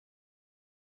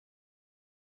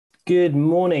Good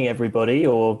morning, everybody,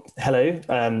 or hello,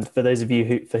 for those of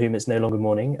you for whom it's no longer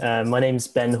morning. My name's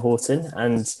Ben Horton,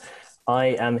 and I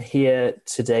am here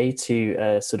today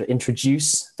to sort of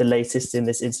introduce the latest in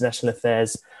this International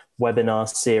Affairs webinar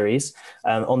series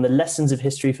on the lessons of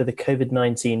history for the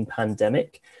COVID-19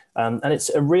 pandemic. And it's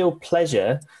a real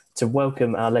pleasure to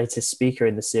welcome our latest speaker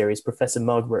in the series, Professor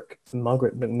Margaret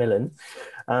Macmillan.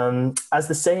 As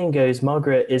the saying goes,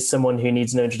 Margaret is someone who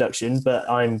needs no introduction, but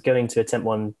I'm going to attempt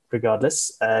one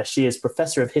regardless. She is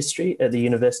Professor of History at the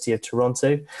University of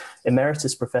Toronto,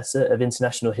 Emeritus Professor of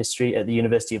International History at the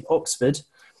University of Oxford,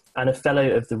 and a Fellow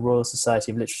of the Royal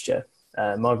Society of Literature.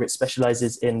 Margaret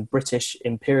specialises in British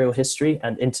imperial history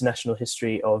and international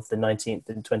history of the 19th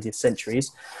and 20th centuries,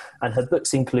 and her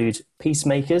books include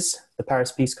Peacemakers, the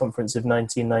Paris Peace Conference of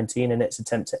 1919 and its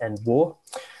attempt to end war,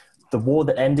 The War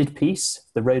That Ended Peace,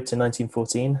 The Road to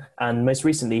 1914, and most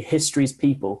recently, History's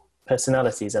People,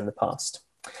 Personalities and the Past.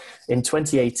 In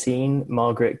 2018,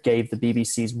 Margaret gave the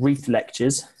BBC's Wreath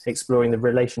Lectures, exploring the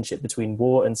relationship between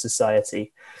war and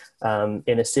society,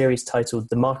 in a series titled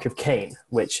The Mark of Cain,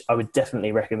 which I would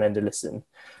definitely recommend a listen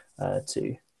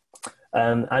to.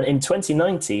 And in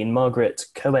 2019, Margaret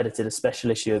co-edited a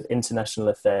special issue of International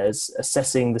Affairs,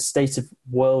 assessing the state of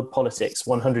world politics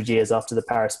 100 years after the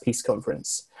Paris Peace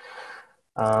Conference.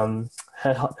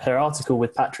 Her article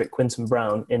with Patrick Quinton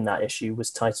Brown in that issue was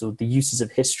titled The Uses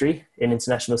of History in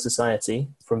International Society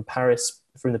from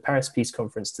the Paris Peace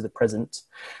Conference to the Present.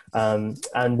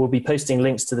 And we'll be posting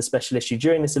links to the special issue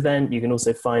during this event. You can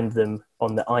also find them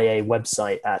on the IA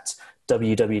website at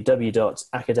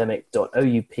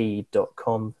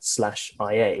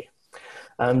www.academic.oup.com/IA.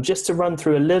 Just to run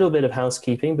through a little bit of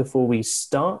housekeeping before we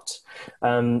start.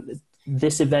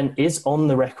 This event is on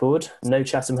the record, no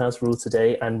Chatham House rule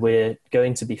today, and we're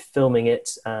going to be filming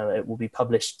it. It will be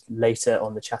published later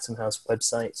on the Chatham House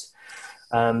website.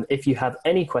 If you have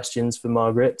any questions for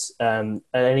Margaret, at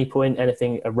any point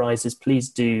anything arises, please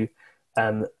do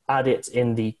add it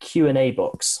in the Q&A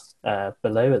box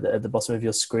below at the bottom of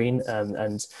your screen,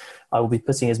 and I will be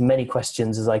putting as many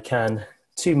questions as I can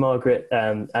to Margaret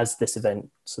as this event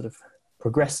sort of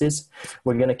progresses.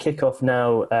 We're going to kick off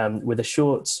now with a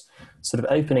short sort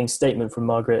of opening statement from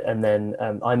Margaret, and then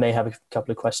I may have a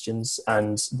couple of questions,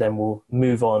 and then we'll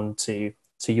move on to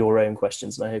your own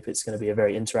questions, and I hope it's going to be a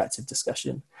very interactive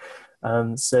discussion.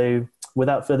 So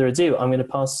without further ado, I'm going to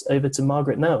pass over to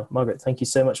Margaret now. Margaret, thank you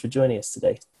so much for joining us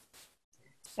today.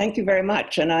 Thank you very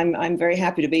much, and I'm very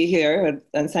happy to be here,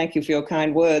 and thank you for your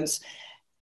kind words.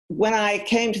 When I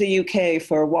came to the UK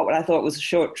for what I thought was a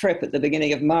short trip at the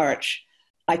beginning of March,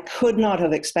 I could not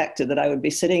have expected that I would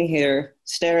be sitting here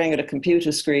staring at a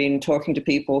computer screen talking to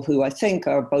people who I think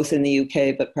are both in the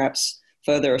UK but perhaps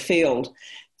further afield.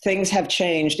 Things have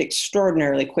changed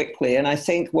extraordinarily quickly, and I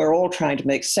think we're all trying to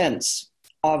make sense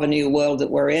of a new world that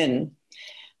we're in.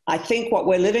 I think what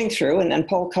we're living through, and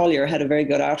Paul Collier had a very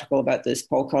good article about this,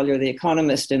 Paul Collier, the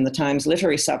economist, in the Times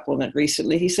Literary Supplement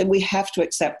recently, he said we have to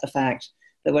accept the fact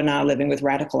that we're now living with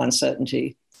radical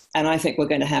uncertainty, and I think we're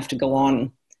going to have to go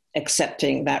on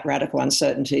accepting that radical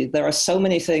uncertainty. There are so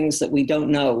many things that we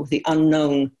don't know, the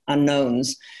unknown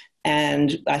unknowns.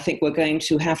 And I think we're going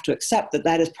to have to accept that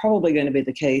that is probably going to be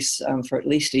the case for at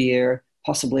least a year,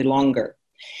 possibly longer.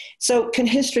 So can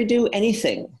history do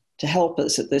anything to help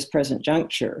us at this present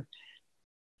juncture?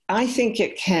 I think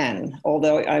it can,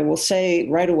 although I will say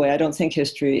right away, I don't think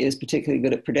history is particularly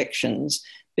good at predictions,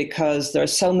 because there are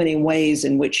so many ways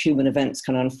in which human events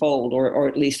can unfold, or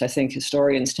at least I think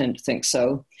historians tend to think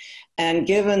so. And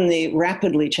given the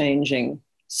rapidly changing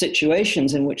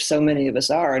situations in which so many of us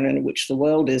are and in which the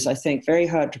world is, I think, very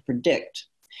hard to predict.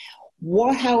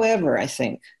 What, however, I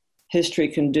think history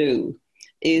can do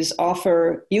is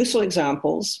offer useful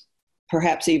examples,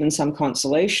 perhaps even some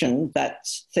consolation that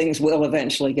things will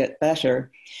eventually get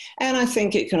better. And I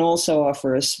think it can also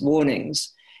offer us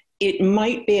warnings. It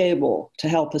might be able to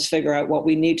help us figure out what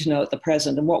we need to know at the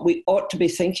present and what we ought to be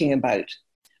thinking about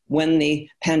when the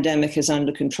pandemic is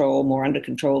under control, more under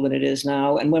control than it is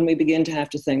now, and when we begin to have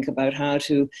to think about how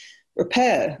to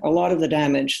repair a lot of the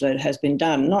damage that has been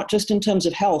done, not just in terms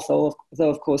of health, though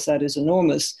of course that is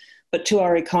enormous, but to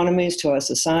our economies, to our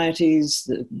societies.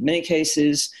 In many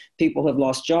cases, people have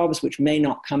lost jobs which may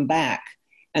not come back.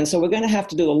 And so we're going to have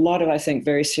to do a lot of, I think,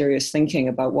 very serious thinking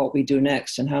about what we do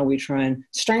next and how we try and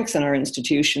strengthen our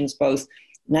institutions, both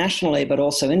nationally but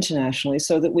also internationally,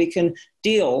 so that we can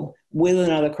deal with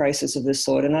another crisis of this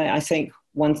sort. And I think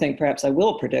one thing perhaps I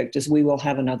will predict is we will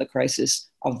have another crisis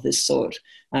of this sort.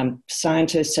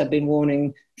 Scientists have been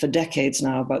warning for decades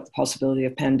now about the possibility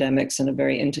of pandemics in a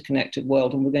very interconnected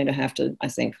world, and we're going to have to, I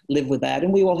think, live with that.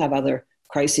 And we will have other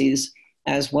crises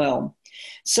as well.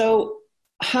 So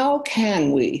how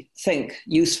can we think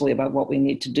usefully about what we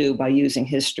need to do by using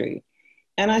history?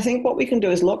 And I think what we can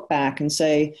do is look back and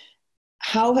say,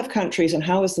 how have countries and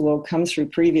how has the world come through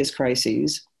previous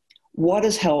crises? What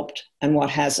has helped and what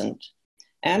hasn't?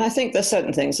 And I think there's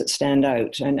certain things that stand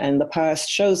out, and the past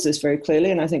shows this very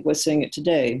clearly, and I think we're seeing it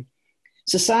today.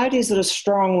 Societies that are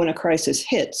strong when a crisis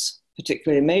hits,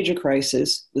 particularly a major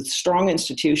crisis, with strong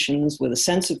institutions, with a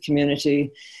sense of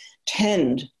community,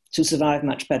 tend to survive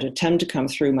much better, tend to come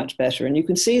through much better. And you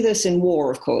can see this in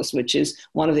war, of course, which is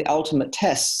one of the ultimate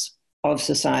tests of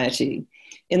society.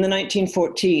 In the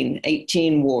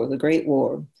 1914-18 war, the Great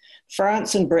War,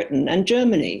 France and Britain and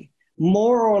Germany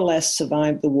more or less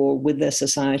survived the war with their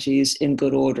societies in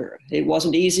good order. It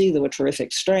wasn't easy, there were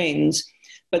terrific strains,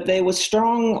 but they were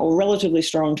strong or relatively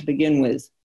strong to begin with.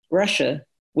 Russia,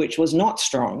 which was not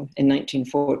strong in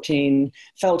 1914,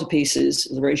 fell to pieces.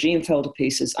 The regime fell to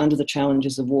pieces under the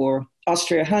challenges of war.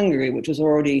 Austria-Hungary, which was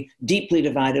already deeply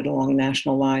divided along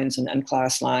national lines and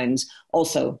class lines,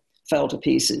 also fell to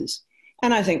pieces.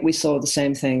 And I think we saw the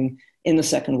same thing in the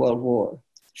Second World War.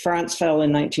 France fell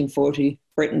in 1940,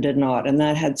 Britain did not, and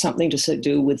that had something to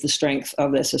do with the strength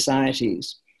of their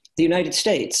societies. The United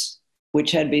States,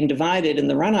 which had been divided in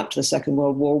the run-up to the Second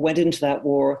World War, went into that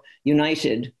war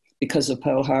united because of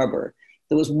Pearl Harbor.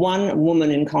 There was one woman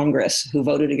in Congress who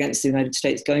voted against the United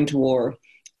States going to war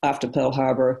after Pearl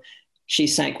Harbor. She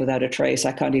sank without a trace.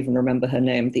 I can't even remember her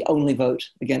name, the only vote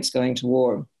against going to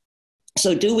war.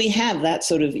 So do we have that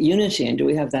sort of unity, and do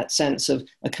we have that sense of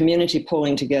a community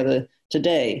pulling together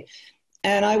today?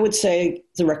 And I would say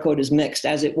the record is mixed,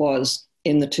 as it was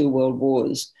in the two world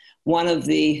wars. One of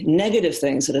the negative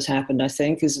things that has happened, I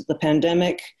think, is that the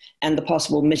pandemic and the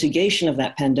possible mitigation of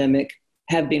that pandemic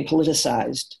have been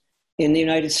politicized. In the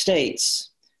United States,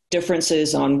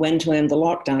 differences on when to end the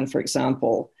lockdown, for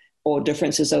example, or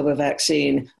differences over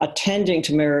vaccine are tending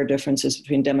to mirror differences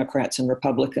between Democrats and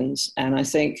Republicans. And I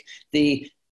think the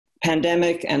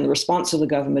pandemic and the response of the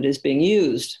government is being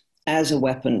used as a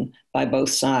weapon by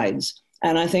both sides.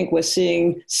 And I think we're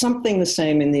seeing something the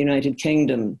same in the United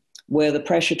Kingdom, where the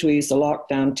pressure to ease the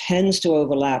lockdown tends to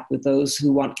overlap with those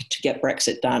who want to get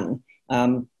Brexit done,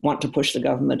 want to push the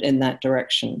government in that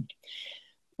direction.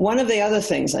 One of the other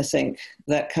things I think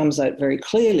that comes out very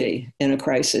clearly in a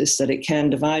crisis, that it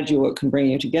can divide you or it can bring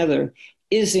you together,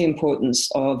 is the importance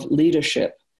of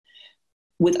leadership.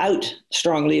 Without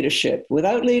strong leadership,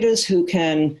 without leaders who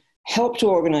can help to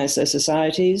organize their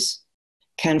societies,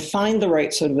 can find the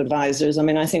right sort of advisors. I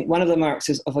mean, I think one of the marks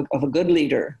is of a good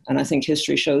leader, and I think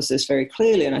history shows this very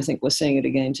clearly, and I think we're seeing it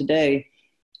again today,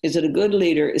 is that a good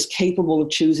leader is capable of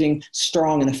choosing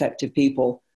strong and effective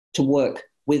people to work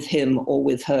with him or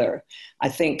with her. I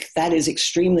think that is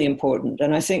extremely important.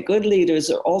 And I think good leaders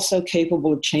are also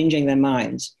capable of changing their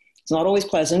minds. It's not always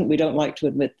pleasant. We don't like to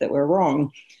admit that we're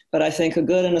wrong. But I think a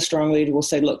good and a strong leader will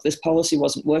say, look, this policy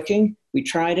wasn't working. We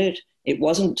tried it. It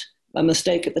wasn't a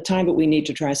mistake at the time, but we need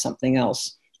to try something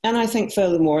else. And I think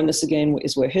furthermore, and this again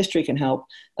is where history can help,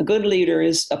 a good leader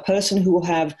is a person who will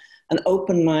have an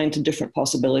open mind to different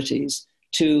possibilities,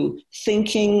 to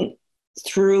thinking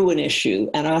through an issue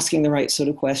and asking the right sort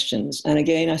of questions. And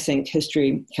again, I think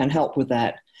history can help with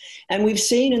that. And we've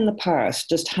seen in the past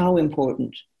just how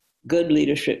important good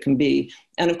leadership can be.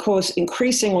 And of course,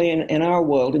 increasingly in our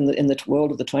world, in the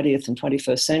world of the 20th and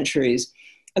 21st centuries,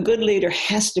 a good leader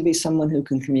has to be someone who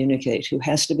can communicate, who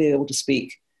has to be able to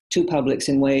speak to publics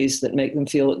in ways that make them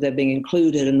feel that they're being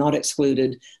included and not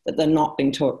excluded, that they're not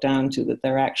being talked down to, that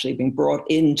they're actually being brought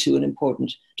into an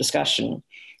important discussion.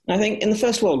 And I think in the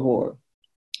First World War,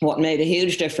 what made a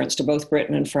huge difference to both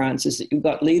Britain and France is that you've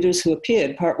got leaders who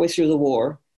appeared partway through the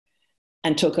war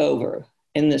and took over.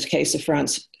 In this case of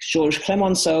France, Georges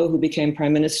Clemenceau, who became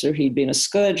prime minister, he'd been a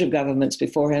scourge of governments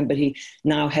before him, but he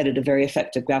now headed a very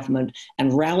effective government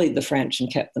and rallied the French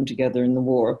and kept them together in the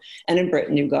war. And in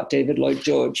Britain, you've got David Lloyd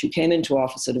George, who came into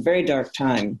office at a very dark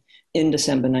time in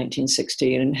December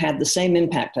 1916 and had the same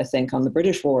impact, I think, on the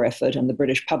British war effort and the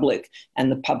British public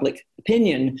and the public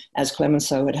opinion as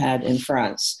Clemenceau had had in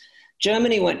France.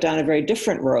 Germany went down a very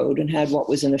different road and had what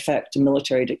was in effect a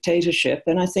military dictatorship.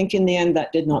 And I think in the end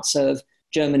that did not serve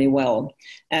Germany well.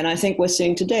 And I think we're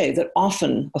seeing today that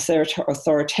often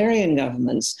authoritarian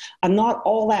governments are not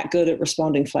all that good at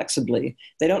responding flexibly.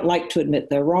 They don't like to admit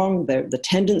they're wrong. The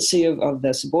tendency of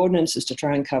their subordinates is to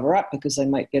try and cover up because they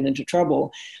might get into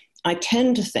trouble. I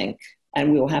tend to think,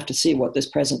 and we'll have to see what this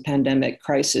present pandemic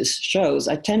crisis shows,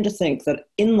 I tend to think that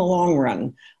in the long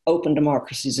run, open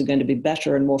democracies are going to be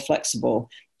better and more flexible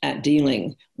at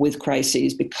dealing with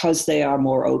crises because they are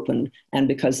more open and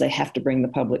because they have to bring the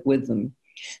public with them.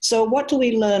 So what do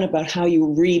we learn about how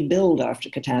you rebuild after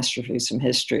catastrophes from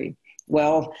history?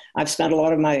 Well, I've spent a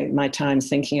lot of my time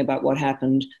thinking about what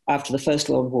happened after the First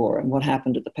World War and what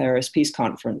happened at the Paris Peace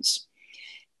Conference.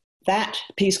 That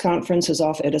peace conference has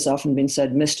often been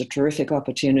said, missed a terrific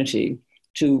opportunity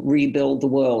to rebuild the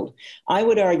world. I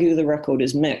would argue the record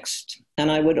is mixed. And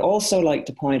I would also like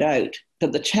to point out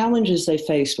that the challenges they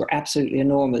faced were absolutely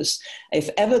enormous. If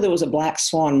ever there was a black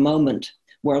swan moment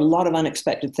where a lot of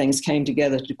unexpected things came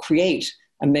together to create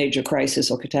a major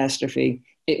crisis or catastrophe,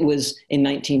 it was in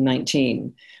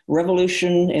 1919.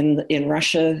 Revolution in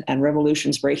Russia and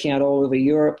revolutions breaking out all over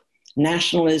Europe,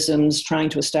 nationalisms trying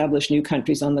to establish new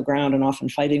countries on the ground and often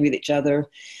fighting with each other.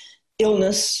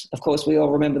 Illness, of course, we all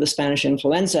remember the Spanish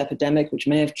influenza epidemic, which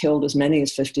may have killed as many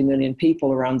as 50 million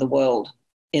people around the world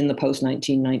in the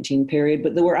post-1919 period.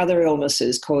 But there were other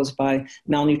illnesses caused by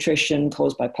malnutrition,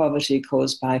 caused by poverty,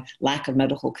 caused by lack of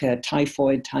medical care,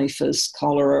 typhoid, typhus,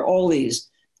 cholera, all these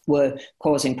were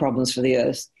causing problems for the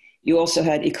earth. You also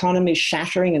had economies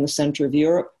shattering in the center of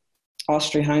Europe.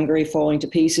 Austria-Hungary falling to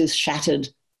pieces, shattered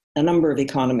a number of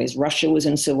economies. Russia was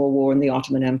in civil war and the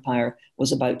Ottoman Empire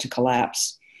was about to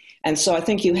collapse. And so I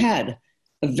think you had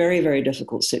a very, very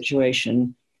difficult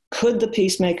situation. Could the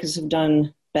peacemakers have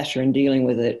done better in dealing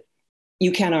with it?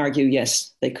 You can argue,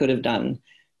 yes, they could have done.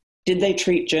 Did they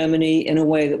treat Germany in a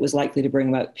way that was likely to bring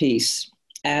about peace?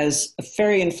 As a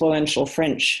very influential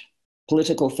French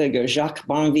political figure, Jacques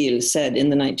Banville, said in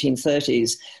the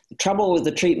 1930s, the trouble with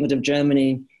the treatment of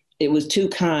Germany, it was too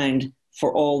kind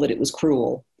for all that it was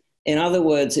cruel. In other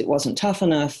words, it wasn't tough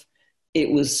enough,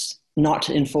 it was not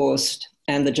enforced,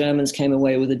 and the Germans came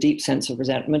away with a deep sense of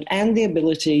resentment and the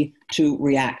ability to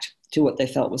react to what they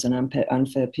felt was an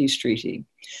unfair peace treaty.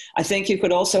 I think you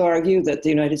could also argue that the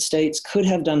United States could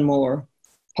have done more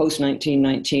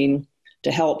post-1919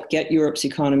 to help get Europe's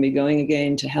economy going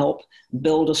again, to help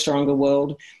build a stronger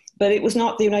world. But it was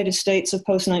not the United States of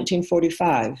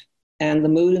post-1945. And the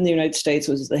mood in the United States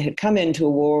was they had come into a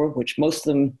war, which most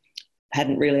of them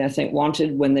hadn't really, I think,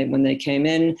 wanted when they came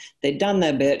in. They'd done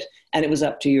their bit, and it was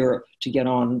up to Europe to get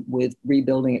on with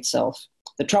rebuilding itself.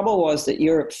 The trouble was that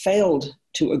Europe failed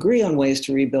to agree on ways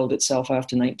to rebuild itself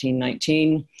after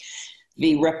 1919.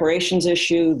 The reparations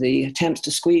issue, the attempts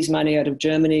to squeeze money out of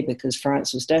Germany because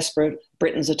France was desperate,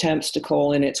 Britain's attempts to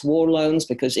call in its war loans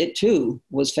because it too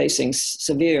was facing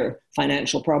severe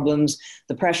financial problems,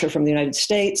 the pressure from the United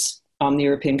States on the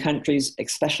European countries,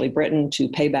 especially Britain, to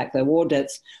pay back their war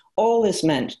debts. All this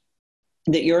meant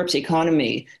that Europe's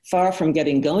economy, far from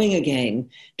getting going again,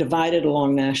 divided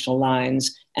along national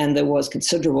lines, and there was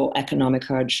considerable economic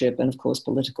hardship and, of course,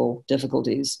 political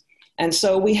difficulties. And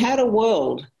so we had a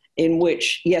world in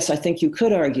which, yes, I think you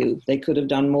could argue they could have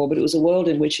done more, but it was a world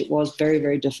in which it was very,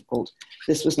 very difficult.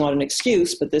 This was not an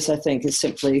excuse, but this, I think, is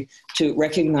simply to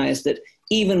recognize that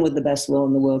even with the best will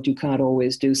in the world, you can't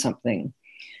always do something.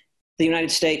 The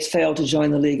United States failed to join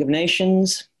the League of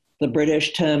Nations. The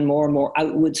British turned more and more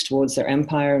outwards towards their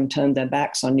empire and turned their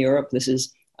backs on Europe. This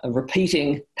is a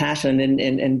repeating pattern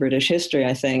in British history,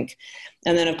 I think.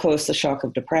 And then, of course, the shock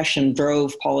of depression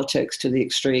drove politics to the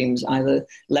extremes, either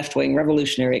left-wing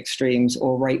revolutionary extremes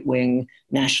or right-wing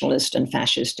nationalist and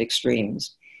fascist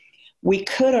extremes. We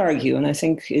could argue, and I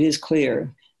think it is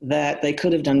clear, that they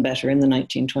could have done better in the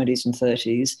 1920s and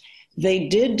 30s. They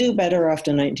did do better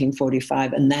after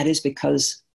 1945, and that is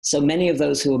because so many of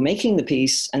those who were making the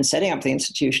peace and setting up the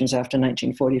institutions after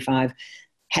 1945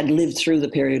 had lived through the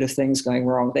period of things going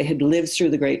wrong. They had lived through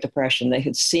the Great Depression. They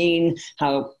had seen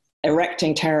how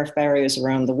erecting tariff barriers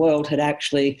around the world had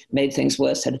actually made things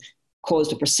worse, had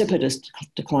caused a precipitous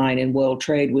decline in world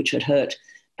trade, which had hurt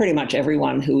pretty much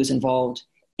everyone who was involved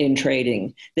in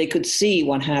trading. They could see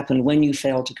what happened when you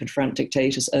failed to confront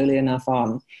dictators early enough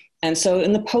on. And so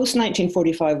in the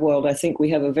post-1945 world, I think we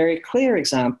have a very clear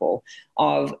example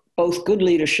of both good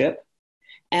leadership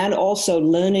and also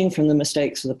learning from the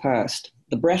mistakes of the past.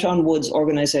 The Bretton Woods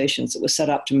organizations that were set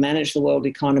up to manage the world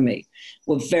economy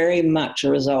were very much a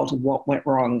result of what went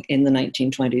wrong in the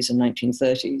 1920s and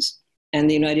 1930s. And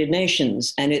the United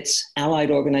Nations and its allied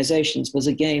organizations was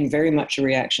again very much a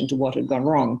reaction to what had gone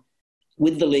wrong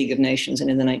with the League of Nations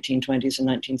and in the 1920s and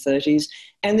 1930s,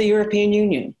 and the European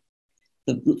Union,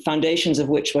 the foundations of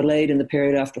which were laid in the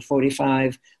period after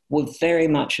 45, were very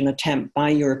much an attempt by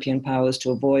European powers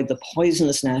to avoid the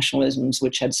poisonous nationalisms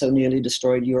which had so nearly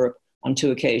destroyed Europe on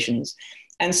two occasions.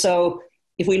 And so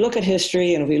if we look at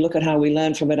history and if we look at how we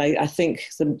learn from it, I think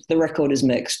the record is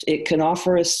mixed. It can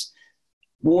offer us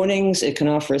warnings, it can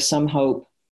offer us some hope,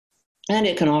 and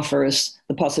it can offer us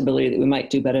the possibility that we might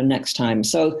do better next time.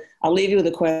 So I'll leave you with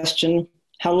a question.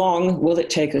 How long will it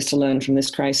take us to learn from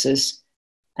this crisis?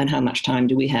 and how much time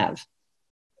do we have?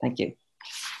 Thank you.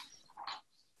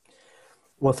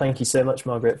 Well, thank you so much,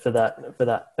 Margaret, for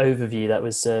that overview. That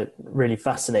was really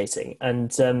fascinating.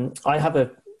 And I have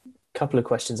a couple of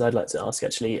questions I'd like to ask,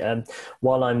 actually.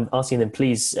 While I'm asking them,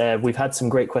 please, we've had some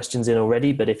great questions in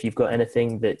already, but if you've got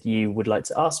anything that you would like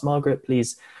to ask Margaret,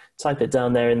 please type it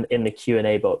down there in the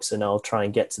Q&A box, and I'll try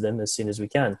and get to them as soon as we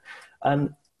can.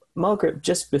 Margaret,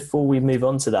 just before we move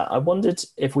on to that, I wondered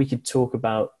if we could talk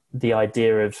about the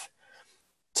idea of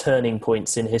turning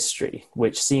points in history,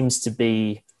 which seems to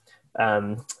be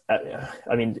overused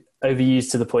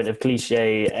to the point of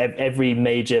cliche. Every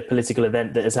major political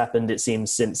event that has happened, it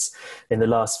seems, since in the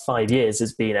last 5 years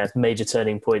has been a major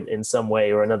turning point in some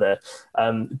way or another.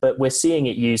 But we're seeing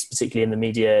it used, particularly in the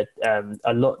media,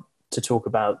 a lot to talk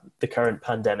about the current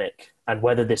pandemic and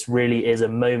whether this really is a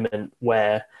moment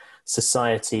where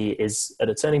society is at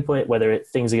a turning point, whether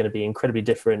things are going to be incredibly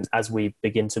different as we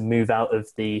begin to move out of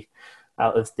the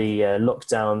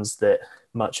lockdowns that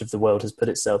much of the world has put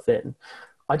itself in.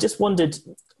 I just wondered,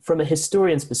 from a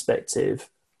historian's perspective,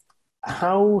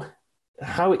 how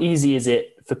easy is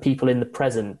it for people in the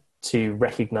present to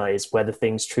recognize whether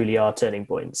things truly are turning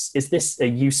points? Is this a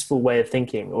useful way of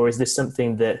thinking, or is this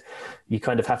something that you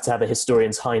kind of have to have a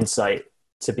historian's hindsight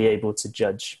to be able to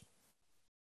judge?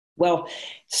 Well,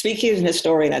 speaking as an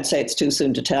historian, I'd say it's too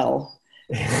soon to tell.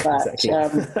 But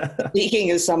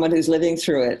speaking as someone who's living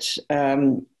through it,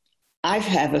 I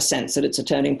have a sense that it's a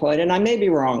turning point, and I may be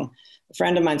wrong. A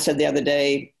friend of mine said the other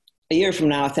day, a year from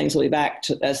now, things will be back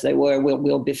to as they were.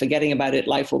 We'll be forgetting about it.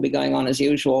 Life will be going on as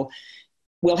usual.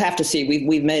 We'll have to see.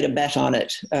 We've made a bet on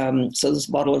it. So there's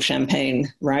a bottle of champagne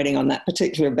riding on that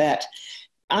particular bet.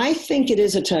 I think it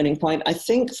is a turning point. I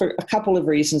think for a couple of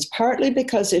reasons, partly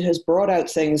because it has brought out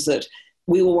things that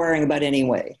we were worrying about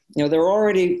anyway. You know, there are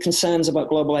already concerns about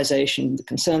globalization,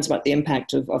 concerns about the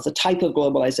impact of the type of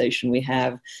globalization we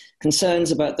have,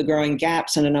 concerns about the growing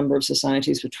gaps in a number of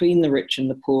societies between the rich and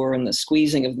the poor and the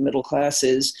squeezing of the middle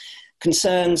classes,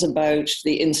 concerns about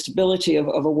the instability of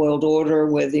a world order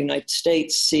where the United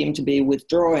States seemed to be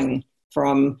withdrawing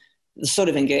from the sort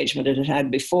of engagement it had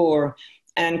had before,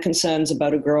 and concerns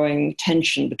about a growing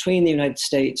tension between the United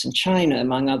States and China,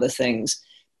 among other things.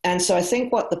 And so I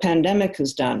think what the pandemic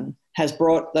has done has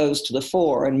brought those to the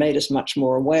fore and made us much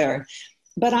more aware.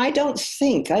 But I don't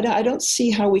see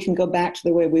how we can go back to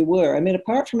the way we were. I mean,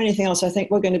 apart from anything else, I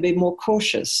think we're going to be more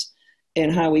cautious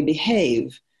in how we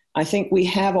behave. I think we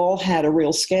have all had a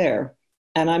real scare,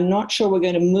 and I'm not sure we're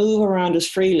going to move around as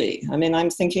freely. I mean, I'm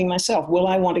thinking myself, will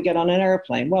I want to get on an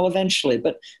airplane? Well, eventually,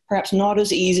 but perhaps not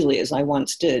as easily as I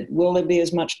once did. Will there be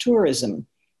as much tourism?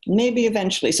 Maybe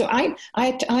eventually. So I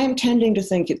am tending to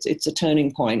think it's a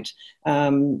turning point.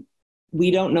 We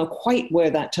don't know quite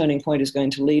where that turning point is going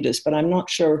to lead us, but I'm not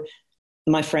sure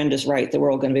my friend is right that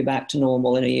we're all going to be back to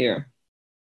normal in a year.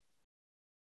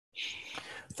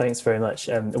 Thanks very much.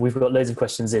 We've got loads of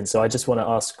questions in, so I just want to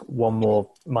ask one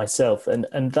more myself,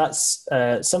 and that's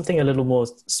something a little more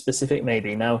specific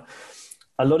maybe. Now,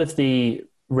 a lot of the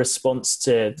response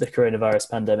to the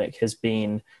coronavirus pandemic has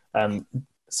been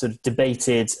sort of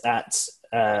debated at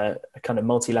a kind of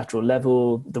multilateral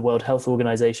level. The World Health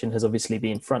Organization has obviously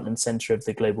been front and center of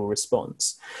the global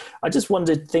response. I just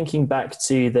wondered, thinking back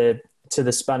to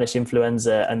the Spanish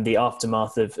influenza and the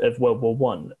aftermath of World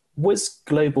War I, was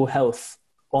global health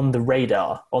on the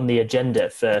radar, on the agenda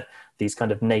for these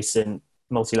kind of nascent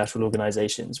multilateral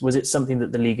organizations? Was it something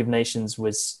that the League of Nations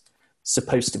was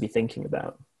supposed to be thinking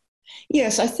about?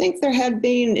 Yes, I think there had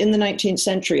been in the 19th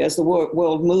century, as the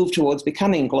world moved towards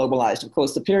becoming globalized. Of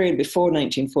course, the period before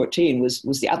 1914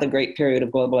 was the other great period of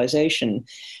globalization.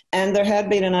 And there had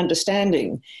been an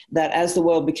understanding that as the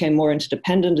world became more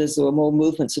interdependent, as there were more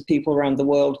movements of people around the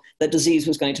world, that disease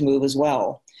was going to move as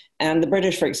well. And the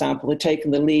British, for example, had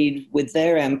taken the lead with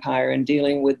their empire in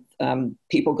dealing with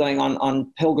people going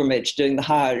on pilgrimage, doing the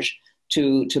Hajj,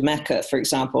 to Mecca, for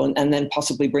example, and then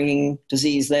possibly bringing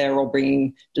disease there or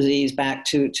bringing disease back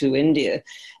to India.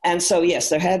 And so, yes,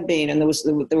 there had been, and there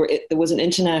was an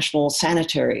international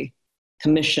sanitary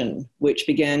commission which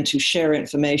began to share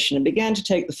information and began to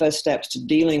take the first steps to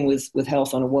dealing with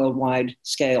health on a worldwide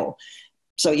scale.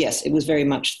 So, yes, it was very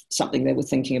much something they were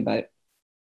thinking about.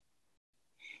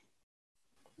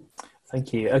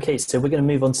 Thank you. Okay, so we're going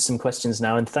to move on to some questions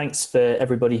now, and thanks for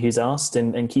everybody who's asked,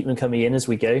 and keep them coming in as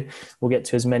we go. We'll get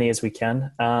to as many as we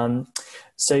can.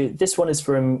 So this one is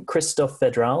from Christoph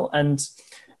Federal, and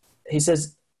he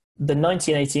says, the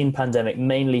 1918 pandemic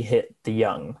mainly hit the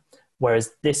young,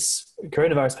 whereas this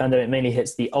coronavirus pandemic mainly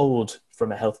hits the old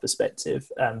from a health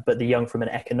perspective, but the young from an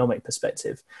economic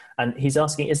perspective. And he's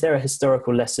asking, is there a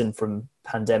historical lesson from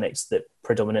pandemics that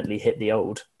predominantly hit the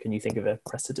old? Can you think of a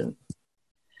precedent?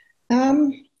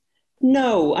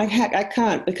 No, I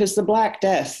can't, because the Black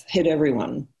Death hit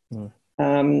everyone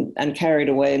and carried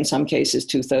away, in some cases,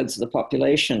 2/3 of the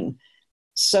population.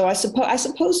 So I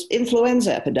suppose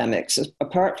influenza epidemics,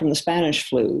 apart from the Spanish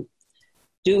flu,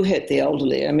 do hit the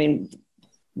elderly. I mean,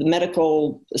 the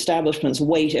medical establishments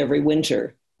wait every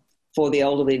winter for the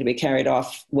elderly to be carried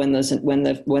off when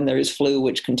there is flu,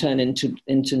 which can turn into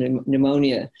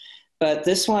pneumonia. But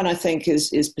this one, I think,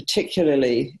 is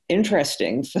particularly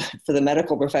interesting for the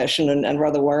medical profession and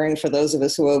rather worrying for those of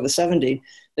us who are over 70,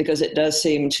 because it does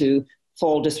seem to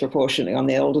fall disproportionately on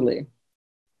the elderly.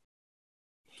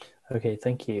 Okay,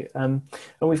 thank you. And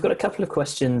we've got a couple of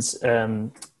questions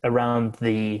around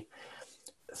the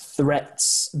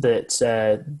threats that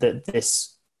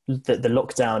the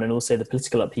lockdown and also the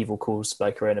political upheaval caused by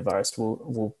coronavirus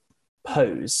will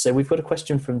pose. So we've got a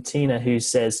question from Tina who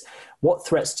says, what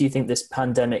threats do you think this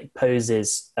pandemic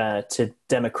poses to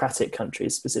democratic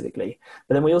countries specifically?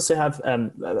 But then we also have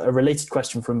a related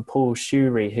question from Paul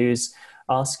Shuri, who's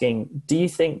asking, do you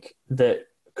think that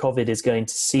COVID is going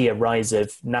to see a rise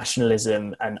of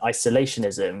nationalism and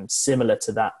isolationism similar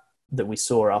to that we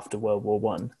saw after World War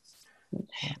One?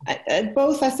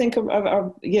 Both, I think,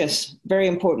 are, yes, very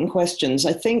important questions.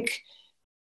 I think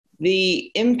the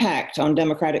impact on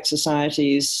democratic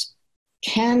societies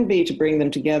can be to bring them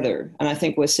together, and I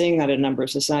think we're seeing that in a number of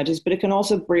societies. But it can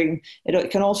also bring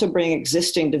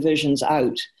existing divisions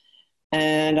out.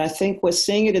 And I think we're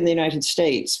seeing it in the United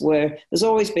States, where there's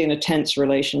always been a tense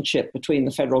relationship between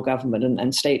the federal government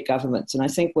and state governments. And I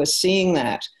think we're seeing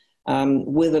that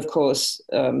with, of course,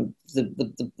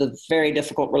 the very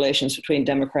difficult relations between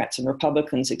Democrats and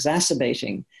Republicans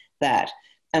exacerbating that.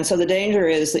 And so the danger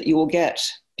is that you will get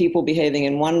people behaving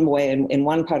in one way in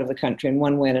one part of the country and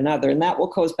one way in another, and that will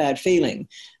cause bad feeling.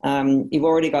 You've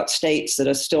already got states that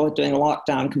are still doing a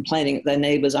lockdown, complaining that their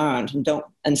neighbors aren't,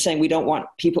 and saying, we don't want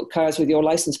cars with your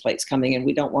license plates coming in.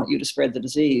 We don't want you to spread the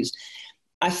disease.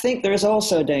 I think there is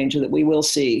also a danger that we will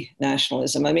see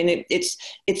nationalism. I mean, it's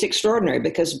extraordinary,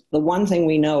 because the one thing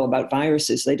we know about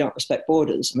viruses, they don't respect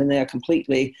borders. I mean, they are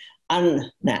completely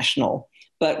unnational.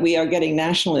 But we are getting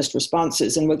nationalist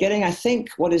responses, and we're getting, I think,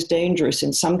 what is dangerous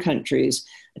in some countries,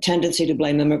 a tendency to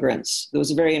blame immigrants. There was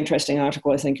a very interesting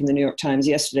article, I think, in the New York Times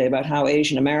yesterday about how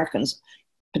Asian Americans,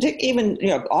 even,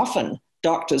 often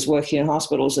doctors working in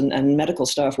hospitals and medical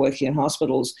staff working in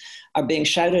hospitals, are being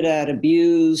shouted at,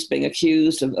 abused, being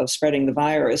accused of spreading the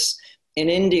virus. In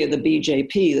India, the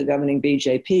BJP, the governing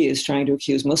BJP, is trying to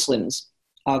accuse Muslims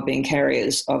of being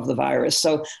carriers of the virus.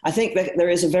 So I think that there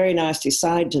is a very nasty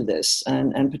side to this,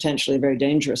 and potentially a very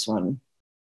dangerous one.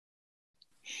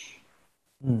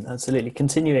 Absolutely.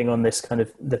 Continuing on this kind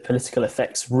of the political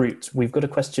effects route, we've got a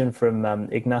question from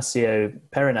Ignacio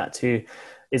Perinat, who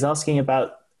is asking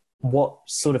about what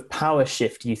sort of power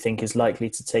shift you think is likely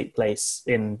to take place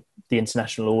in the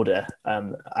international order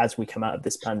as we come out of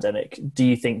this pandemic. Do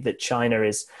you think that China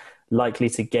is likely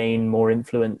to gain more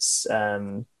influence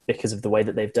because of the way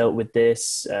that they've dealt with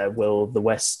this? Will the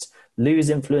West lose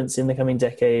influence in the coming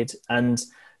decade? And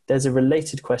there's a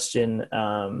related question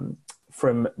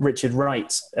from Richard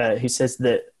Wright, who says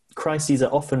that crises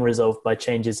are often resolved by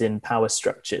changes in power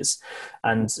structures.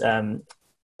 And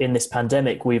in this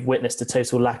pandemic, we've witnessed a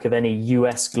total lack of any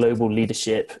US global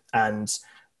leadership, and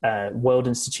world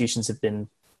institutions have been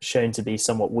shown to be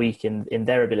somewhat weak in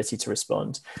their ability to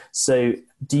respond. So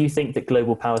do you think that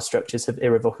global power structures have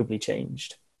irrevocably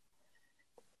changed?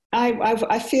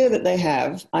 I fear that they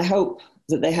have. I hope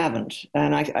that they haven't.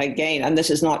 And and this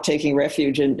is not taking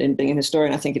refuge in being a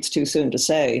historian. I think it's too soon to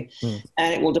say.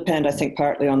 And it will depend, I think,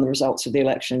 partly on the results of the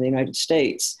election in the United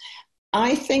States.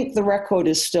 I think the record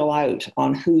is still out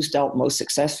on who's dealt most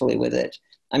successfully with it.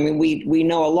 I mean, we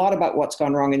know a lot about what's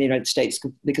gone wrong in the United States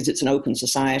because it's an open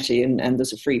society and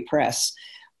there's a free press.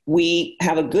 We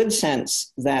have a good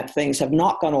sense that things have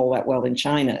not gone all that well in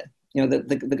China.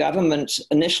 The government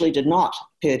initially did not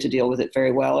appear to deal with it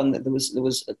very well, and there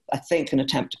was I think, an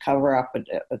attempt to cover up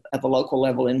at the local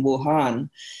level in Wuhan.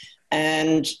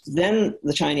 And then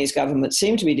the Chinese government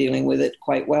seemed to be dealing with it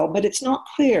quite well, but it's not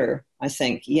clear, I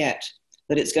think, yet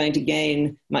that it's going to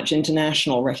gain much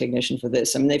international recognition for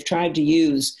this. I mean, they've tried to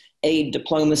use aid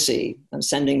diplomacy and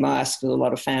sending masks with a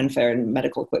lot of fanfare and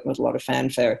medical equipment with a lot of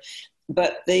fanfare.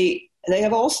 But they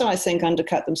have also, I think,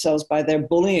 undercut themselves by their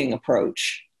bullying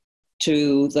approach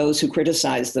to those who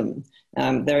criticize them.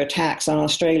 Their attacks on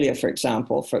Australia, for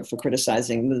example, for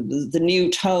criticizing the new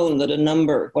tone that a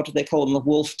number, what do they call them, the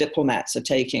wolf diplomats are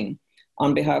taking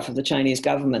on behalf of the Chinese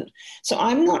government. So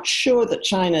I'm not sure that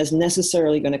China is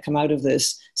necessarily going to come out of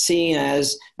this seen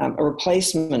as a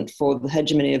replacement for the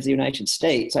hegemony of the United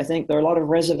States. I think there are a lot of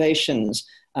reservations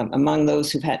among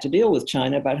those who've had to deal with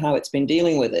China about how it's been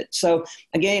dealing with it. So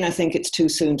again, I think it's too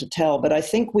soon to tell, but I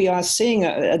think we are seeing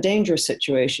a dangerous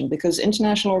situation because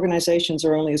international organizations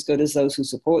are only as good as those who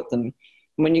support them.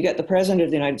 When you get the president of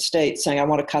the United States saying, I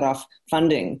want to cut off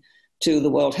funding to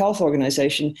the World Health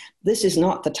Organization, this is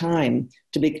not the time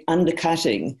to be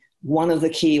undercutting one of the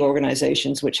key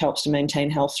organizations which helps to maintain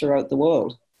health throughout the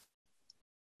world.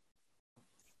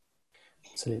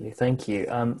 Absolutely, thank you.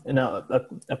 Now,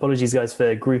 apologies, guys,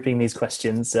 for grouping these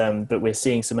questions, but we're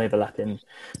seeing some overlap in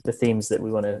the themes that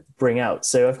we want to bring out.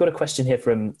 So I've got a question here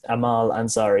from Amal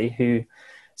Ansari, who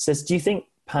says, do you think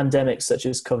pandemics such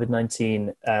as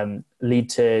COVID-19 lead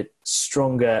to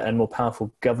stronger and more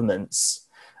powerful governments?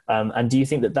 And do you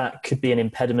think that that could be an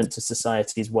impediment to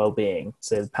society's well-being,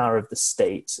 so the power of the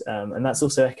state? And that's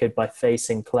also echoed by Faye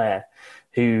Sinclair,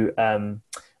 who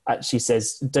actually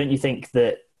says, don't you think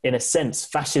that, in a sense,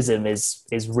 fascism is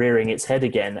rearing its head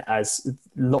again as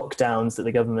lockdowns that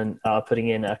the government are putting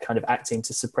in are kind of acting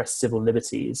to suppress civil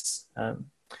liberties? What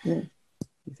do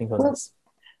you think on this?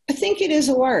 I think it is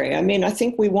a worry. I mean, I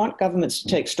think we want governments to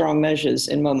take strong measures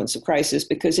in moments of crisis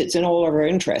because it's in all of our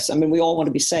interests. I mean, we all want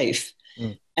to be safe.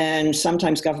 And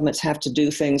sometimes governments have to do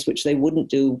things which they wouldn't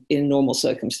do in normal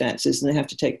circumstances, and they have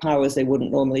to take powers they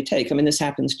wouldn't normally take. I mean, this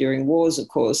happens during wars, of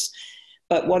course.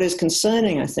 But what is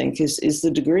concerning, I think, is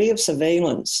the degree of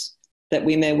surveillance that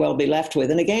we may well be left with.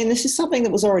 And again, this is something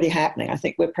that was already happening. I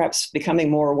think we're perhaps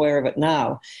becoming more aware of it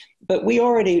now. But we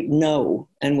already know,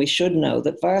 and we should know,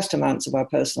 that vast amounts of our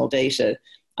personal data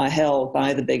are held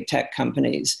by the big tech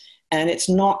companies. And it's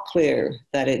not clear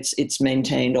that it's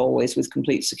maintained always with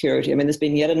complete security. I mean, there's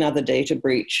been yet another data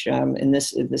breach, in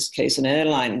this case, an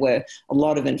airline, where a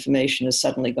lot of information has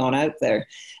suddenly gone out there.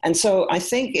 And so I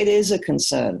think it is a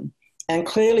concern. And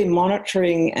clearly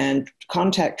monitoring and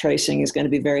contact tracing is going to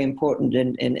be very important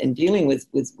in dealing with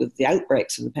the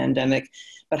outbreaks of the pandemic.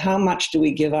 But how much do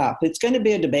we give up? It's going to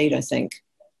be a debate, I think,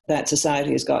 that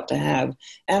society has got to have.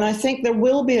 And I think there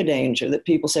will be a danger that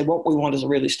people say, what we want is a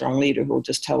really strong leader who will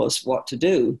just tell us what to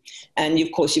do. And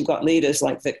of course, you've got leaders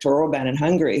like Viktor Orban in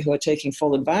Hungary who are taking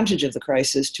full advantage of the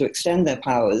crisis to extend their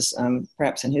powers,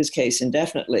 perhaps in his case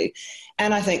indefinitely.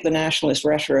 And I think the nationalist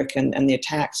rhetoric and the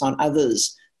attacks on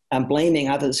others, blaming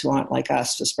others who aren't like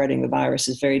us for spreading the virus,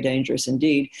 is very dangerous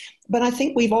indeed. But I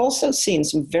think we've also seen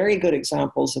some very good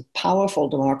examples of powerful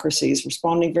democracies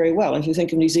responding very well. And if you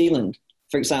think of New Zealand,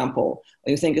 for example,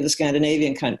 or you think of the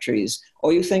Scandinavian countries,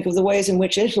 or you think of the ways in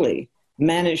which Italy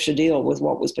managed to deal with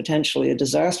what was potentially a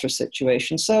disastrous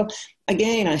situation. So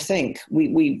again, I think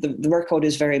the record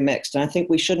is very mixed, and I think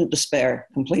we shouldn't despair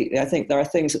completely. I think there are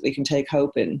things that we can take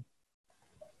hope in.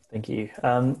 Thank you.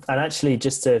 And actually,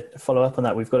 just to follow up on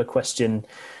that, we've got a question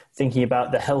thinking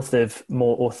about the health of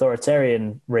more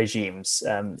authoritarian regimes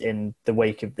in the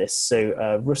wake of this.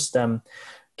 So Rustam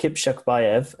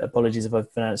Kipchakbayev, apologies if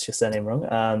I've pronounced your surname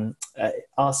wrong,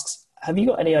 asks, have you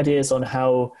got any ideas on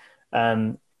how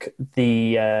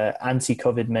the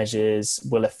anti-COVID measures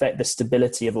will affect the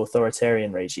stability of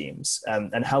authoritarian regimes?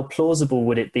 And how plausible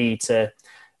would it be to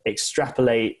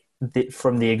extrapolate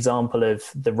from the example of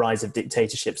the rise of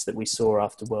dictatorships that we saw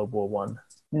after World War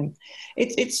I?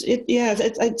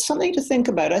 It's something to think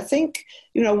about. I think,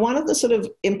 one of the sort of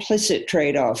implicit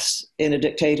trade-offs in a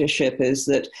dictatorship is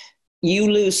that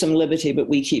you lose some liberty, but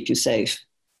we keep you safe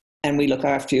and we look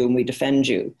after you and we defend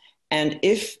you. And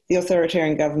if the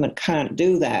authoritarian government can't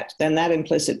do that, then that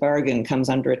implicit bargain comes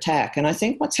under attack. And I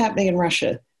think what's happening in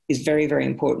Russia is very, very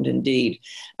important indeed.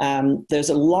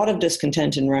 There's a lot of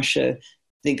discontent in Russia.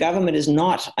 The government is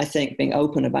not, I think, being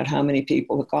open about how many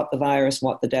people have got the virus,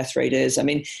 what the death rate is. I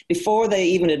mean, before they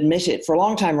even admit it, for a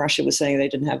long time, Russia was saying they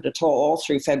didn't have it at all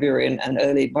through February and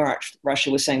early March. Russia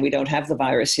was saying we don't have the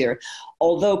virus here.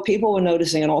 Although people were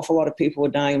noticing an awful lot of people were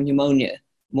dying of pneumonia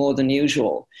more than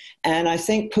usual. And I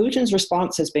think Putin's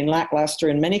response has been lackluster.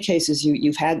 In many cases,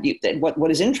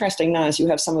 what is interesting now is you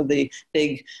have some of the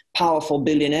big, powerful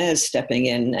billionaires stepping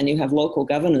in, and you have local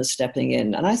governors stepping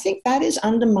in. And I think that is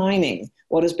undermining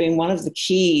what has been one of the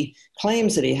key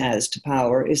claims that he has to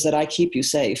power, is that I keep you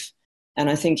safe. And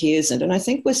I think he isn't. And I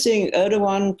think we're seeing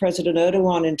President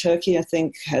Erdogan in Turkey, I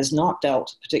think, has not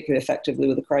dealt particularly effectively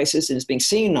with the crisis and is being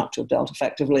seen not to have dealt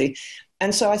effectively.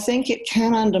 And so I think it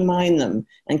can undermine them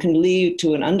and can lead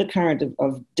to an undercurrent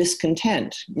of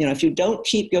discontent. If you don't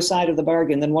keep your side of the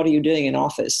bargain, then what are you doing in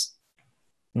office?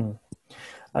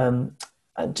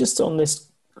 Just on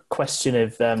this question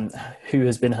of who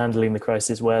has been handling the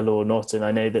crisis well or not, and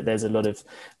I know that there's a lot of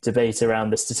debate around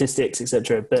the statistics,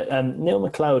 etc. But Neil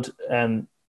MacLeod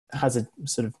has a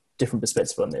sort of different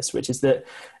perspective on this, which is that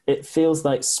it feels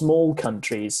like small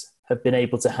countries have been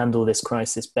able to handle this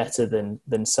crisis better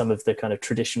than some of the kind of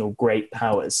traditional great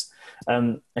powers.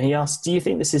 And he asked, do you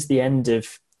think this is the end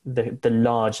of the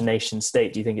large nation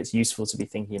state? Do you think it's useful to be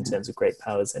thinking in terms of great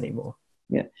powers anymore?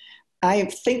 Yeah. I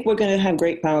think we're going to have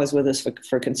great powers with us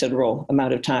for a considerable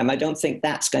amount of time. I don't think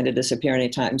that's going to disappear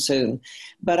anytime soon.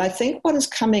 But I think what is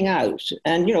coming out,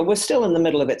 and we're still in the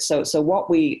middle of it, so what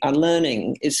we are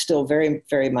learning is still very,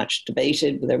 very much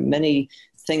debated. There are many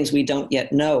things we don't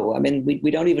yet know. I mean,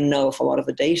 we don't even know if a lot of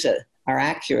the data are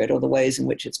accurate, or the ways in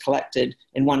which it's collected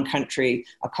in one country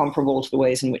are comparable to the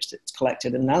ways in which it's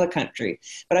collected in another country.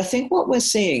 But I think what we're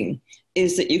seeing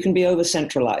is that you can be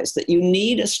over-centralized, that you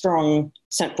need a strong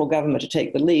central government to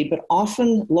take the lead, but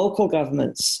often local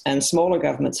governments and smaller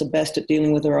governments are best at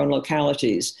dealing with their own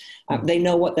localities. They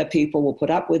know what their people will put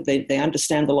up with. They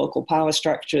understand the local power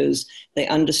structures. They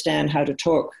understand how to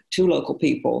talk to local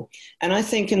people. And I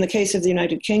think in the case of the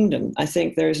United Kingdom, I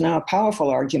think there is now a powerful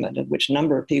argument, of which a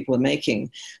number of people are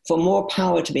making, for more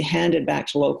power to be handed back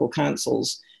to local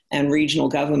councils and regional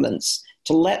governments,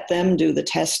 to let them do the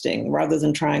testing rather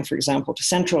than trying, for example, to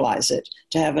centralize it,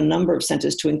 to have a number of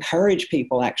centers to encourage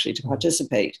people actually to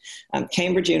participate.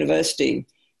 Cambridge University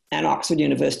and Oxford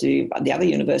University, the other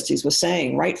universities, were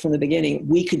saying right from the beginning,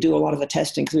 we could do a lot of the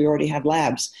testing because we already have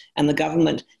labs, and the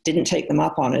government didn't take them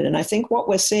up on it. And I think what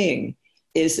we're seeing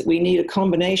is that we need a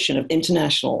combination of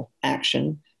international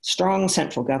action, strong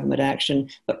central government action,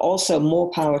 but also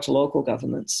more power to local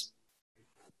governments.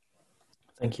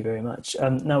 Thank you very much.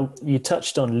 Now, you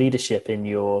touched on leadership in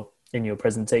your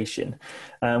presentation.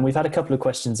 We've had a couple of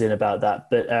questions in about that,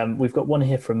 but we've got one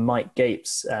here from Mike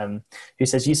Gapes, who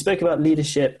says, you spoke about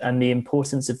leadership and the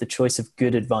importance of the choice of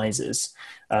good advisors.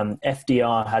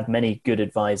 FDR had many good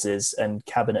advisors and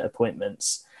cabinet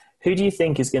appointments. Who do you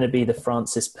think is going to be the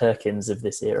Francis Perkins of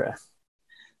this era?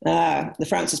 The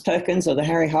Francis Perkins or the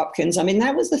Harry Hopkins. I mean,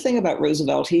 that was the thing about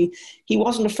Roosevelt. He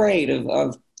wasn't afraid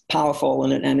of powerful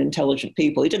and intelligent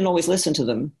people. He didn't always listen to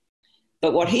them.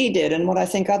 But what he did, and what I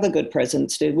think other good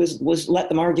presidents did, was let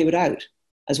them argue it out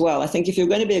as well. I think if you're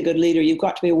going to be a good leader, you've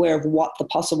got to be aware of what the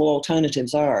possible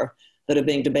alternatives are that are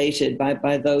being debated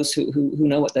by those who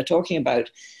know what they're talking about.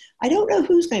 I don't know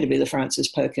who's going to be the Francis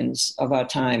Perkins of our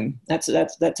time. That's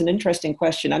an interesting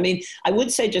question. I mean, I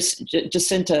would say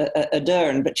Jacinta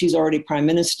Ardern, but she's already prime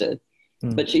minister.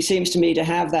 But she seems to me to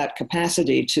have that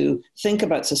capacity to think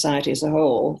about society as a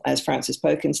whole, as Francis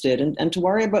Perkins did, and to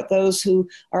worry about those who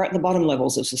are at the bottom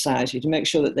levels of society, to make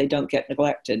sure that they don't get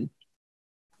neglected.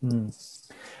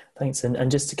 Thanks.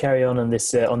 And just to carry on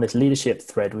this leadership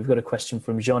thread, we've got a question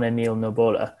from Jean-Emile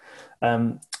Nobola,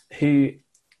 who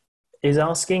is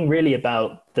asking really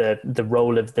about the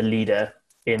role of the leader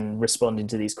in responding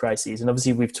to these crises. And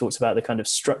obviously we've talked about the kind of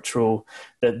structural,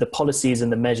 the policies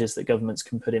and the measures that governments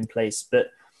can put in place. But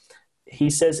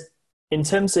he says, in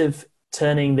terms of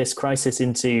turning this crisis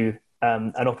into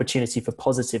an opportunity for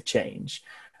positive change,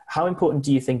 how important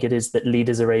do you think it is that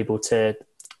leaders are able to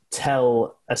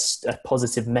tell a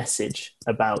positive message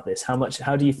about this? How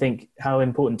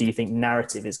important do you think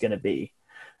narrative is going to be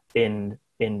in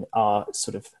our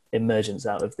sort of emergence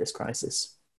out of this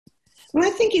crisis? Well,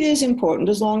 I think it is important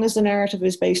as long as the narrative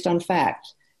is based on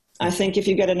fact. I think if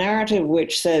you get a narrative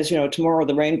which says, tomorrow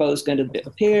the rainbow is going to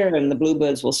appear and the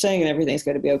bluebirds will sing and everything's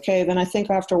going to be okay, then I think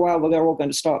after a while they're all going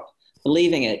to stop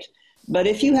believing it. But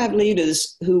if you have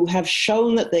leaders who have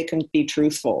shown that they can be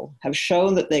truthful, have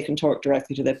shown that they can talk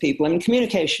directly to their people, I mean,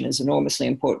 communication is enormously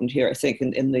important here, I think,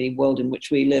 in the world in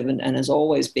which we live and has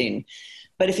always been.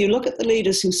 But if you look at the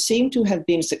leaders who seem to have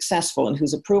been successful and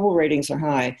whose approval ratings are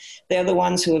high, they're the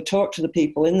ones who have talked to the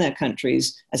people in their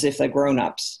countries as if they're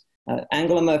grown-ups.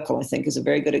 Angela Merkel, I think, is a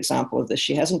very good example of this.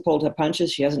 She hasn't pulled her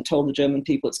punches. She hasn't told the German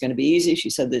people it's going to be easy.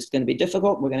 She said that it's going to be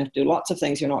difficult. We're going to have to do lots of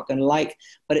things you're not going to like,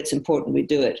 but it's important we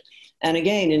do it. And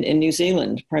again, in New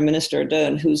Zealand, Prime Minister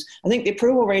Ardern, I think the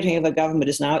approval rating of a government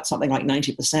is now at something like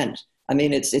 90%. I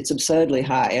mean, it's absurdly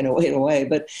high in a way,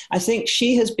 but I think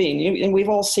she has been, and we've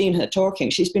all seen her talking,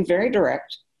 she's been very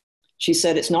direct. She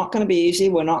said, it's not going to be easy.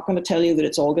 We're not going to tell you that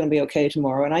it's all going to be okay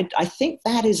tomorrow. And I think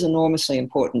that is enormously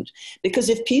important, because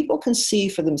if people can see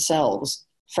for themselves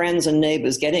friends and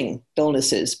neighbors getting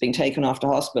illnesses, being taken off to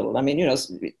hospital, I mean,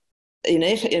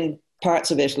 in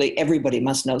parts of Italy, everybody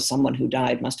must know someone who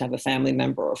died, must have a family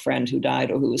member or a friend who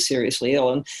died or who was seriously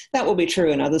ill. And that will be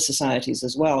true in other societies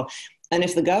as well. And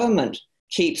if the government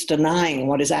keeps denying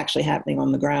what is actually happening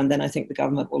on the ground, then I think the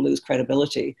government will lose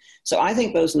credibility. So I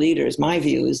think those leaders, my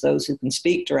view is those who can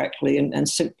speak directly and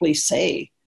simply say,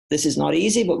 this is not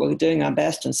easy, but we're doing our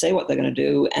best, and say what they're going to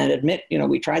do and admit,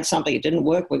 we tried something, it didn't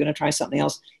work, we're going to try something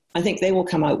else. I think they will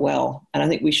come out well. And I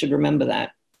think we should remember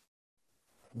that.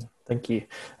 Thank you.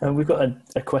 We've got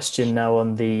a question now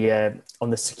on the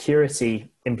security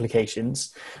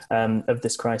implications of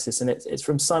this crisis, and it's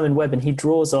from Simon Webb, and he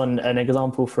draws on an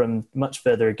example from much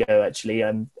further ago, actually,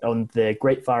 on the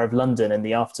Great Fire of London and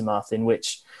the aftermath, in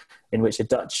which a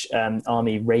Dutch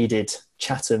army raided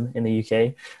Chatham in the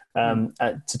UK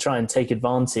to try and take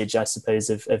advantage, I suppose,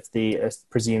 of the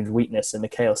presumed weakness and the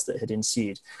chaos that had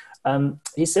ensued.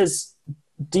 He says,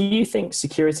 do you think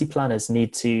security planners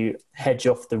need to hedge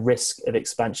off the risk of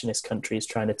expansionist countries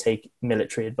trying to take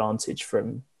military advantage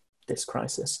from this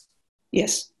crisis?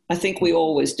 Yes, I think we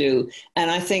always do. And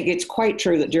I think it's quite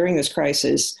true that during this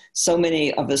crisis, so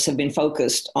many of us have been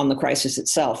focused on the crisis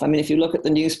itself. I mean, if you look at the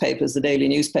newspapers, the daily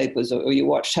newspapers, or you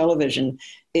watch television,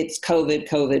 it's COVID,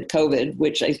 COVID, COVID,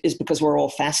 which is because we're all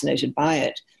fascinated by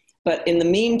it. But in the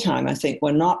meantime, I think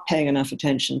we're not paying enough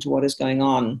attention to what is going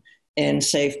on in,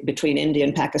 say, between India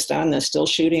and Pakistan. They're still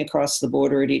shooting across the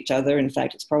border at each other. In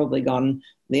fact, the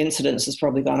incidence has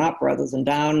probably gone up rather than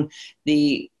down.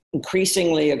 The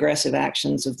increasingly aggressive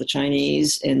actions of the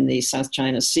Chinese in the South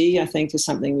China Sea, I think, is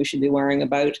something we should be worrying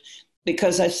about,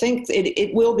 because I think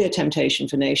it will be a temptation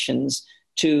for nations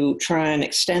to try and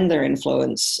extend their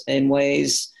influence in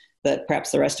ways that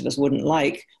perhaps the rest of us wouldn't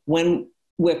like when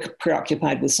we're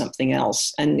preoccupied with something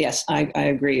else. And yes, I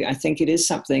agree. I think it is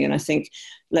something. And I think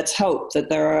let's hope that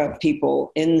there are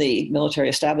people in the military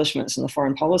establishments and the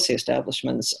foreign policy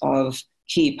establishments of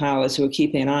key powers who are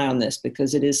keeping an eye on this,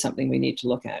 because it is something we need to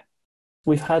look at.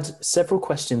 We've had several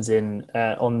questions in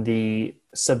on the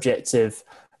subject of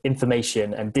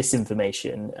information and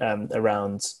disinformation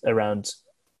around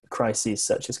crises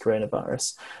such as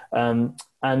coronavirus.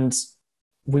 And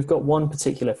we've got one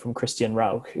particular from Christian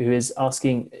Rauch, who is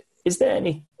asking, is there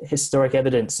any historic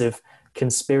evidence of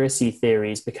conspiracy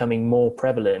theories becoming more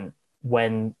prevalent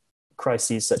when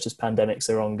crises such as pandemics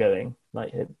are ongoing?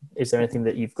 Like, is there anything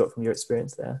that you've got from your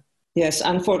experience there? Yes,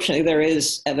 unfortunately, there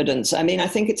is evidence. I mean, I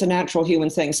think it's a natural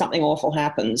human thing. Something awful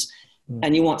happens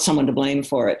and you want someone to blame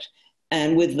for it.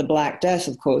 And with the Black Death,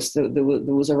 of course, there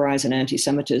was a rise in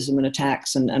anti-Semitism and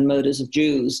attacks and murders of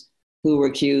Jews who were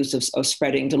accused of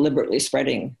deliberately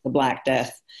spreading the Black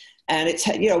Death. And it's,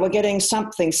 we're getting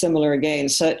something similar again,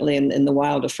 certainly in the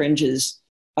wilder fringes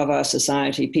of our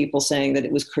society, people saying that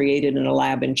it was created in a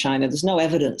lab in China. There's no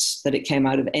evidence that it came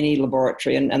out of any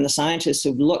laboratory. And the scientists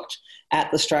who've looked at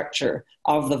the structure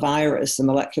of the virus, the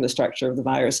molecular structure of the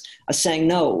virus, are saying,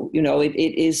 no,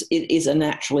 it is a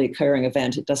naturally occurring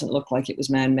event. It doesn't look like it was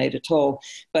man-made at all.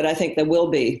 But I think there will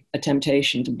be a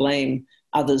temptation to blame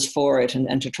others for it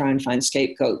and to try and find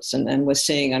scapegoats. And we're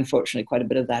seeing, unfortunately, quite a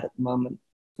bit of that at the moment.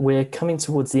 We're coming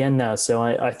towards the end now. So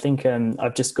I think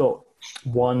I've just got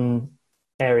one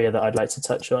area that I'd like to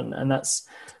touch on, and that's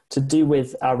to do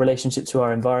with our relationship to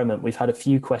our environment. We've had a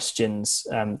few questions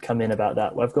come in about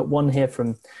that. I've got one here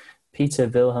from Peter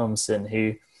Wilhelmsen,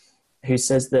 who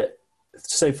says that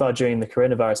so far during the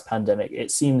coronavirus pandemic,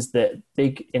 it seems that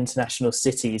big international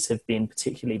cities have been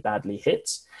particularly badly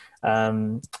hit,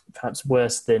 perhaps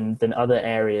worse than other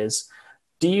areas.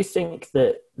 Do you think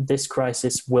that this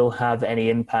crisis will have any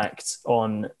impact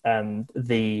on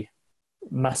the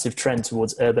massive trend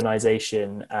towards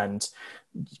urbanization and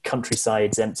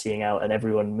countrysides emptying out and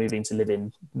everyone moving to live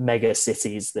in mega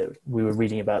cities that we were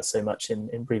reading about so much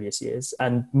in previous years?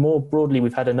 And more broadly,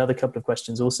 we've had another couple of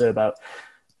questions also about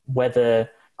whether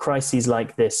crises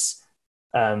like this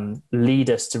lead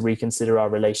us to reconsider our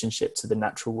relationship to the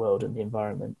natural world and the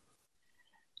environment.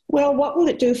 Well, what will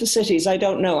it do for cities? I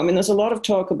don't know. I mean, there's a lot of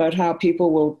talk about how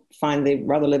people will find they'd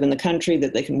rather live in the country,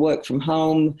 that they can work from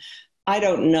home. I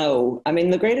don't know. I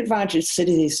mean, the great advantage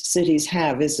cities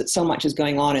have is that so much is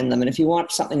going on in them. And if you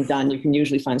want something done, you can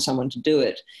usually find someone to do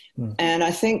it. And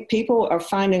I think people are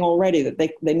finding already that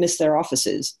they miss their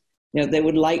offices. They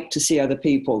would like to see other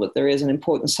people, that there is an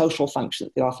important social function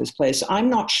that the office plays. So I'm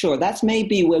not sure. That may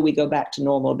be where we go back to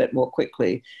normal a bit more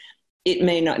quickly. It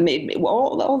may not,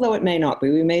 although it may not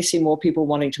be. We may see more people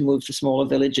wanting to move to smaller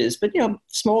villages. But,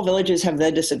 small villages have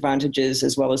their disadvantages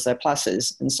as well as their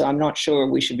pluses. And so I'm not sure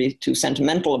we should be too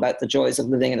sentimental about the joys of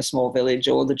living in a small village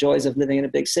or the joys of living in a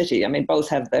big city. I mean, both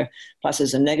have their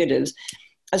pluses and negatives.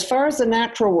 As far as the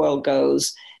natural world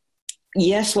goes,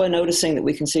 yes, we're noticing that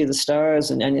we can see the stars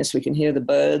and yes, we can hear the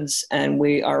birds. And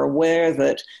we are aware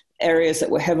that areas that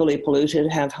were heavily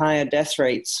polluted have higher death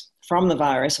rates from the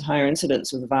virus, a higher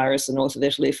incidence of the virus. The north of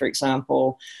Italy, for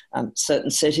example,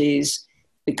 certain cities,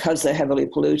 because they're heavily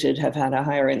polluted, have had a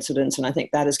higher incidence. And I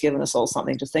think that has given us all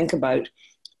something to think about.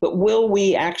 But will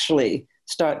we actually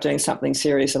start doing something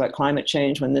serious about climate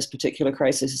change when this particular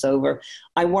crisis is over?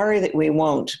 I worry that we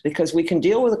won't, because we can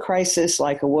deal with a crisis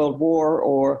like a world war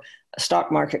or a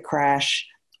stock market crash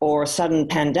or a sudden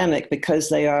pandemic because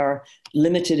they are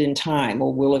limited in time,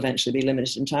 or will eventually be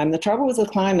limited in time. The trouble with the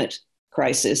climate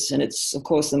crisis, and it's of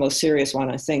course the most serious one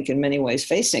I think in many ways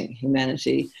facing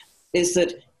humanity, is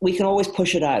that we can always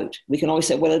push it out. We can always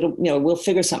say, well, we'll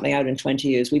figure something out in 20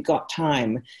 years. We've got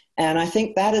time. And I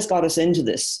think that has got us into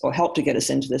this, or helped to get us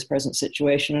into this present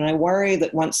situation. And I worry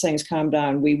that once things calm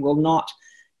down, we will not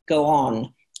go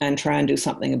on and try and do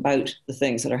something about the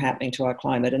things that are happening to our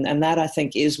climate. And that, I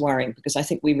think, is worrying, because I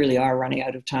think we really are running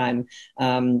out of time.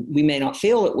 We may not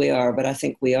feel that we are, but I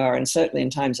think we are. And certainly in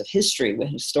times of history, when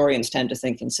historians tend to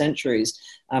think in centuries,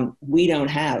 we don't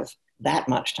have that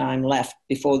much time left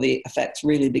before the effects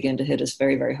really begin to hit us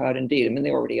very, very hard indeed. I mean,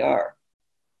 they already are.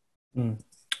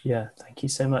 Yeah, thank you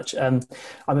so much. I'm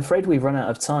afraid we've run out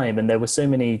of time, and there were so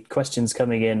many questions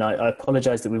coming in. I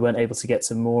apologize that we weren't able to get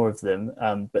to more of them,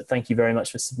 but thank you very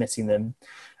much for submitting them.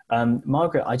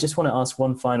 Margaret, I just want to ask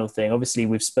one final thing. Obviously,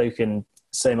 we've spoken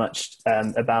so much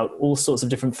about all sorts of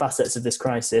different facets of this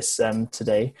crisis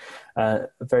today, a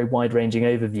very wide-ranging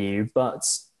overview, but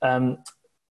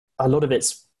a lot of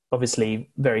it's obviously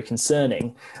very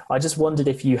concerning. I just wondered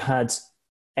if you had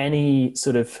any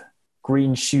sort of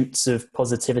green shoots of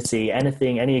positivity,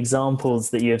 any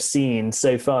examples that you have seen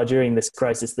so far during this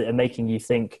crisis that are making you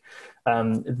think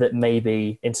that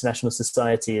maybe international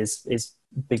society is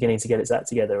beginning to get its act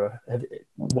together? Or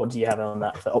what do you have on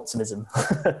that for optimism?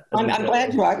 I'm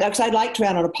glad you are, because I'd like to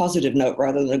end on a positive note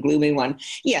rather than a gloomy one.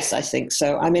 Yes, I think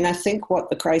so. I mean, I think what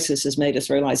the crisis has made us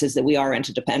realize is that we are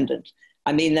interdependent.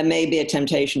 I mean, there may be a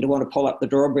temptation to want to pull up the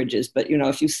drawbridges, but,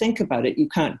 if you think about it, you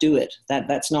can't do it.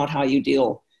 That's not how you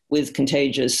deal with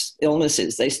contagious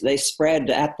illnesses. They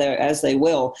spread as they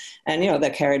will. And,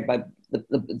 they're carried by,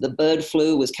 the bird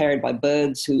flu was carried by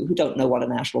birds who don't know what a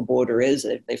national border is.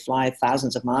 They fly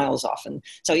thousands of miles often.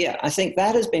 So, yeah, I think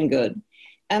that has been good.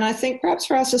 And I think perhaps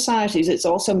for our societies, it's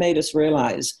also made us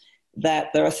realize that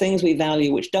there are things we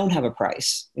value which don't have a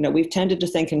price. We've tended to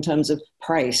think in terms of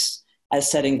price as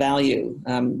setting value.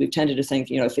 We've tended to think,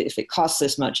 if it costs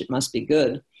this much, it must be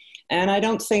good. And I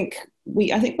think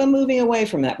we're moving away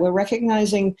from that. We're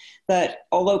recognizing that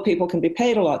although people can be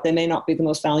paid a lot, they may not be the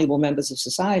most valuable members of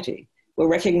society. We're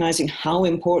recognizing how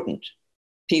important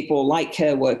people like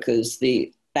care workers,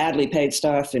 the badly paid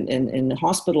staff in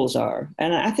hospitals are.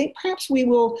 And I think perhaps we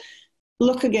will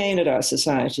look again at our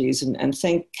societies and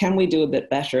think, can we do a bit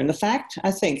better? And the fact,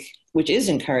 I think, which is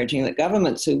encouraging, that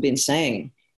governments who've been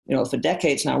saying, for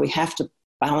decades now, we have to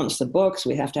balance the books,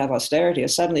 we have to have austerity, are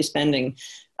suddenly spending,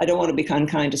 I don't want to be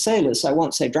unkind to sailors, so I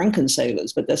won't say drunken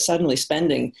sailors, but they're suddenly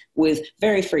spending with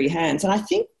very free hands. And I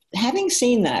think having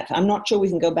seen that, I'm not sure we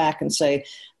can go back and say,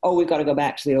 oh, we've got to go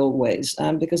back to the old ways,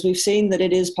 because we've seen that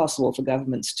it is possible for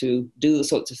governments to do the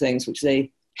sorts of things which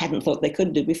they hadn't thought they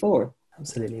could do before.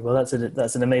 Absolutely. Well,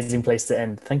 that's an amazing place to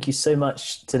end. Thank you so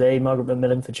much today, Margaret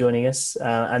Macmillan, for joining us.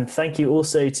 And thank you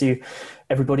also to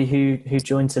everybody who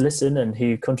joined to listen and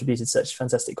who contributed such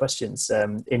fantastic questions.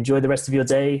 Enjoy the rest of your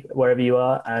day, wherever you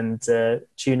are, and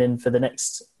tune in for the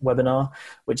next webinar,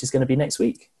 which is going to be next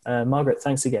week. Margaret,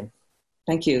 thanks again.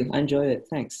 Thank you. I enjoyed it.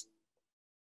 Thanks.